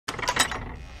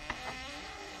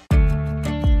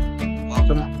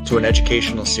to an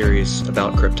educational series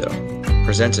about crypto,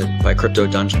 presented by Crypto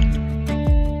Dungeon.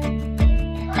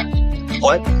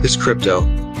 What is crypto?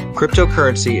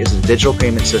 Cryptocurrency is a digital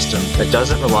payment system that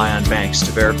doesn't rely on banks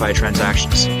to verify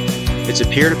transactions. It's a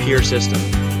peer-to-peer system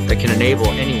that can enable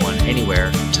anyone,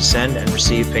 anywhere, to send and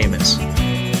receive payments.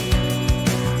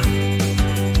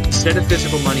 Instead of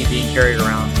physical money being carried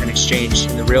around and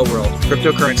exchanged in the real world,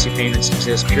 cryptocurrency payments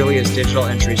exist purely as digital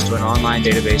entries to an online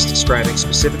database describing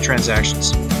specific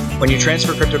transactions. When you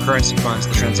transfer cryptocurrency funds,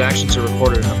 the transactions are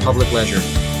recorded in a public ledger.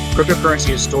 Cryptocurrency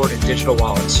is stored in digital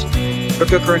wallets.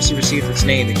 Cryptocurrency received its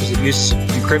name because it uses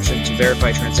encryption to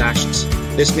verify transactions.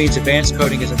 This means advanced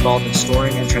coding is involved in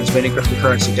storing and transmitting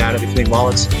cryptocurrency data between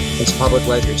wallets and to public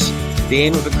ledgers. The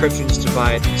aim of encryption is to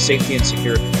provide safety and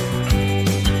security.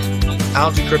 How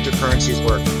do cryptocurrencies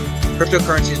work?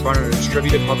 Cryptocurrencies run on a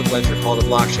distributed public ledger called a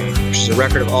blockchain, which is a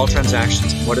record of all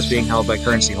transactions and what is being held by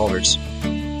currency holders.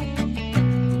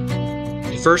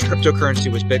 The first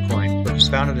cryptocurrency was Bitcoin, which was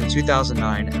founded in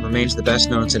 2009 and remains the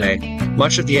best known today.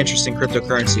 Much of the interest in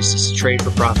cryptocurrencies is to trade for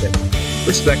profit,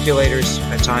 with speculators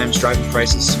at times driving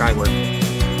prices skyward.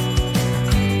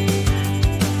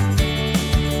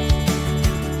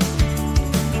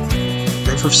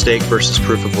 Proof of stake versus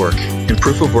proof of work. In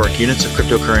proof of work, units of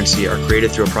cryptocurrency are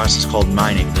created through a process called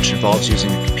mining, which involves using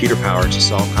computer power to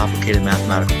solve complicated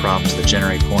mathematical problems that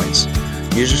generate coins.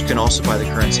 Users can also buy the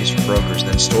currencies from brokers,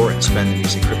 then store and spend them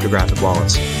using cryptographic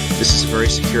wallets. This is a very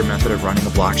secure method of running a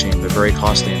blockchain, but very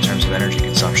costly in terms of energy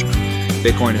consumption.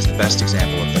 Bitcoin is the best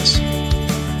example of this.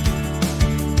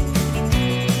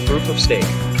 Proof of stake.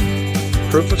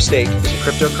 Proof of stake is a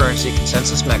cryptocurrency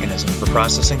consensus mechanism for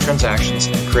processing transactions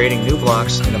and creating new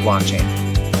blocks in a blockchain.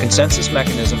 A consensus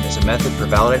mechanism is a method for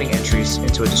validating entries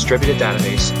into a distributed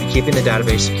database and keeping the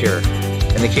database secure.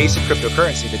 In the case of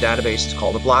cryptocurrency, the database is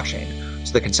called a blockchain,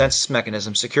 so the consensus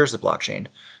mechanism secures the blockchain.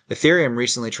 Ethereum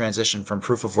recently transitioned from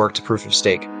proof of work to proof of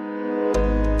stake.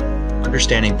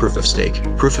 Understanding proof of stake.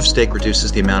 Proof of stake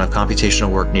reduces the amount of computational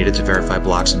work needed to verify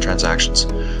blocks and transactions.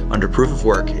 Under proof of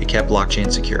work, it kept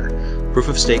blockchain secure. Proof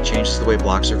of stake changes the way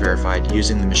blocks are verified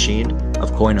using the machine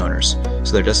of coin owners,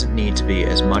 so there doesn't need to be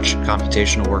as much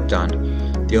computational work done.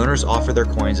 The owners offer their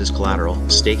coins as collateral,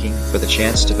 staking for the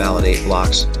chance to validate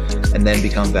blocks, and then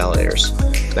become validators.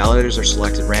 Validators are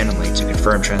selected randomly to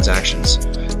confirm transactions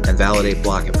and validate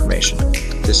block information.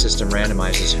 This system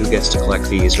randomizes who gets to collect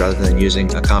fees rather than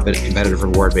using a competitive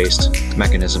reward-based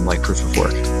mechanism like proof of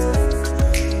work.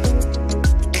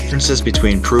 Differences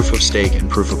between proof of stake and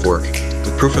proof of work.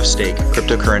 With proof of stake,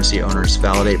 cryptocurrency owners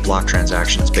validate block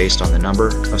transactions based on the number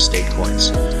of staked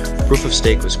coins. Proof of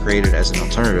stake was created as an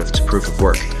alternative to proof of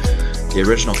work, the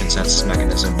original consensus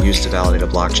mechanism used to validate a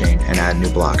blockchain and add new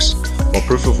blocks. While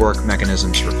proof of work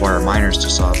mechanisms require miners to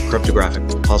solve cryptographic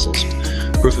puzzles,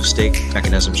 proof of stake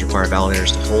mechanisms require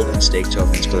validators to hold and stake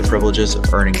tokens for the privileges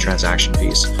of earning transaction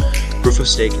fees. Proof of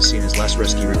stake is seen as less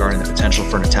risky regarding the potential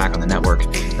for an attack on the network,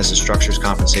 as it structures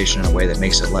compensation in a way that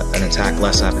makes an attack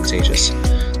less advantageous.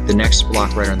 The next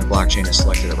block writer on the blockchain is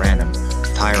selected at random,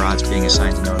 with higher odds being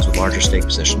assigned to nodes with larger stake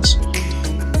positions.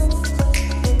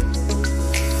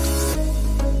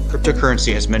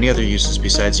 Cryptocurrency has many other uses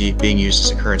besides being used as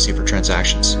a currency for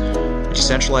transactions. A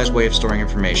decentralized way of storing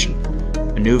information,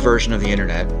 a new version of the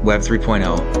internet, Web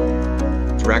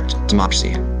 3.0, direct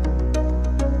democracy.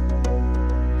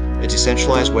 A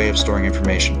decentralized way of storing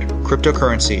information.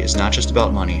 Cryptocurrency is not just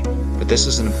about money, but this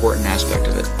is an important aspect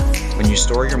of it. When you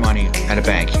store your money at a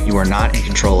bank, you are not in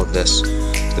control of this.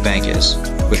 The bank is.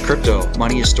 With crypto,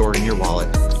 money is stored in your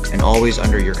wallet and always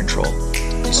under your control.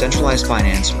 Decentralized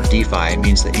finance, or DeFi,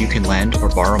 means that you can lend or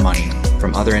borrow money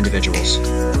from other individuals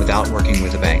without working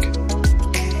with a bank.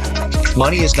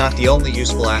 Money is not the only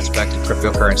useful aspect of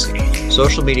cryptocurrency.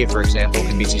 Social media, for example,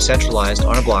 can be decentralized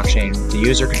on a blockchain, with the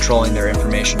user controlling their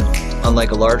information,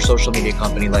 unlike a large social media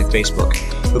company like Facebook,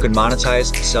 who can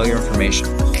monetize and sell your information.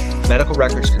 Medical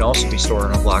records can also be stored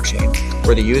on a blockchain,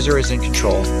 where the user is in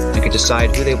control and can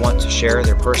decide who they want to share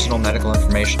their personal medical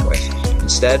information with,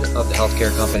 instead of the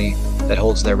healthcare company that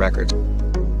holds their records.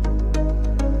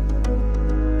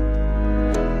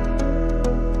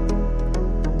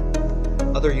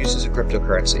 Other uses of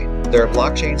cryptocurrency. There are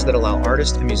blockchains that allow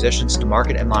artists and musicians to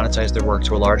market and monetize their work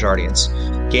to a large audience.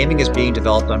 Gaming is being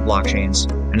developed on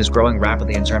blockchains and is growing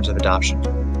rapidly in terms of adoption.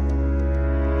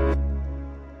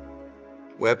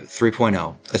 Web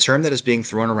 3.0. A term that is being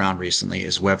thrown around recently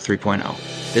is Web 3.0.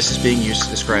 This is being used to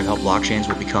describe how blockchains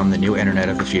will become the new internet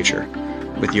of the future.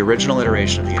 With the original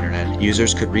iteration of the internet,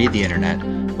 users could read the internet,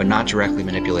 but not directly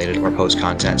manipulate it or post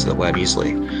content to the web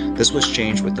easily. This was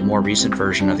changed with the more recent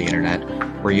version of the internet,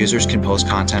 where users can post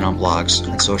content on blogs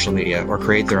and social media or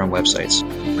create their own websites.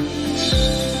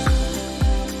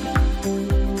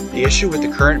 The issue with the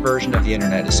current version of the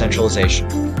internet is centralization.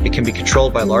 It can be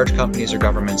controlled by large companies or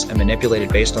governments and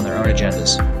manipulated based on their own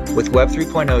agendas. With Web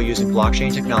 3.0 using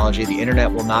blockchain technology, the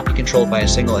internet will not be controlled by a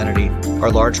single entity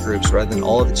or large groups rather than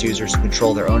all of its users who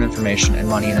control their own information and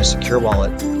money in a secure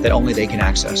wallet that only they can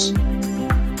access.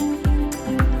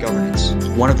 Governance.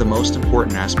 One of the most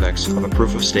important aspects of a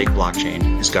proof-of-stake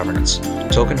blockchain is governance.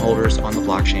 Token holders on the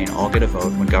blockchain all get a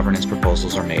vote when governance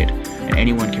proposals are made, and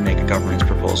anyone can make a governance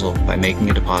proposal by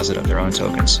making a deposit of their own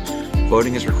tokens.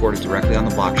 Voting is recorded directly on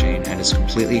the blockchain and is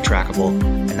completely trackable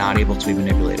and not able to be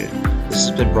manipulated. This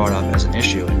has been brought up as an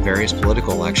issue in various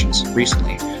political elections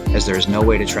recently, as there is no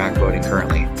way to track voting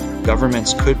currently.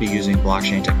 Governments could be using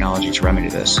blockchain technology to remedy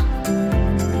this.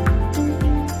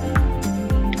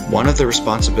 One of the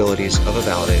responsibilities of a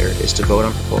validator is to vote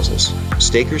on proposals.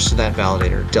 Stakers to that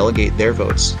validator delegate their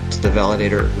votes to the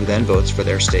validator, who then votes for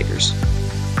their stakers.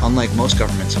 Unlike most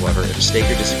governments, however, if a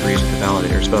staker disagrees with the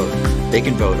validator's vote, they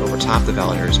can vote over top the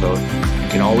validator's vote and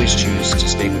can always choose to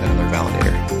stake with another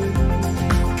validator.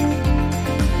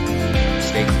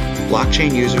 Staking.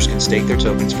 Blockchain users can stake their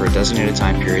tokens for a designated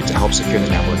time period to help secure the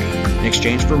network. In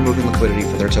exchange for removing liquidity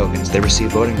for their tokens, they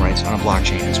receive voting rights on a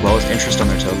blockchain as well as interest on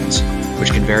their tokens,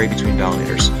 which can vary between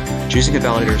validators. Choosing a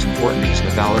validator is important because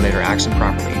if a validator acts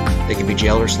improperly, they can be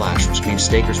jailed or slashed, which means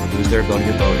stakers would lose their ability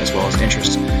to vote as well as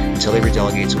interest until they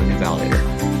redelegate to a new validator.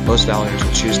 Most validators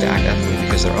will choose to act ethically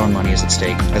because their own money is at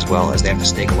stake, as well as they have to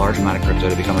stake a large amount of crypto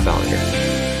to become a validator.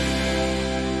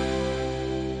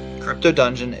 Crypto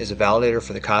Dungeon is a validator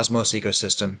for the Cosmos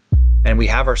ecosystem, and we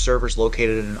have our servers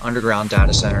located in an underground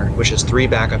data center, which has 3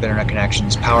 backup internet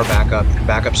connections, power backup, and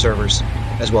backup servers,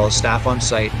 as well as staff on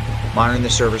site, monitoring the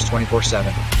servers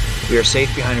 24/7. We are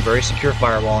safe behind a very secure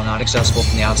firewall and not accessible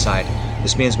from the outside.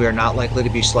 This means we are not likely to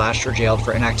be slashed or jailed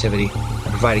for inactivity,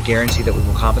 and provide a guarantee that we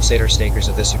will compensate our stakers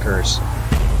if this occurs.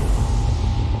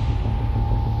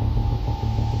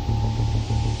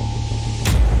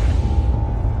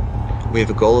 We have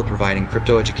a goal of providing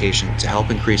crypto education to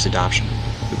help increase adoption.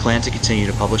 We plan to continue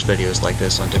to publish videos like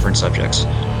this on different subjects.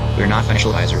 We are not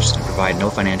financial advisors and provide no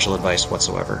financial advice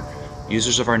whatsoever.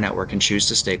 Users of our network can choose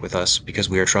to stake with us because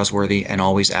we are trustworthy and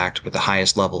always act with the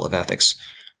highest level of ethics.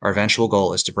 Our eventual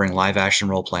goal is to bring live action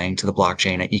role-playing to the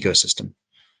blockchain ecosystem.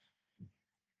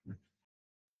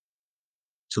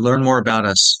 To learn more about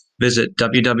us, visit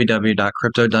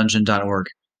www.cryptodungeon.org.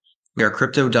 We are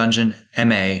Crypto Dungeon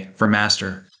MA for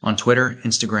Master on Twitter,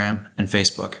 Instagram, and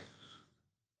Facebook.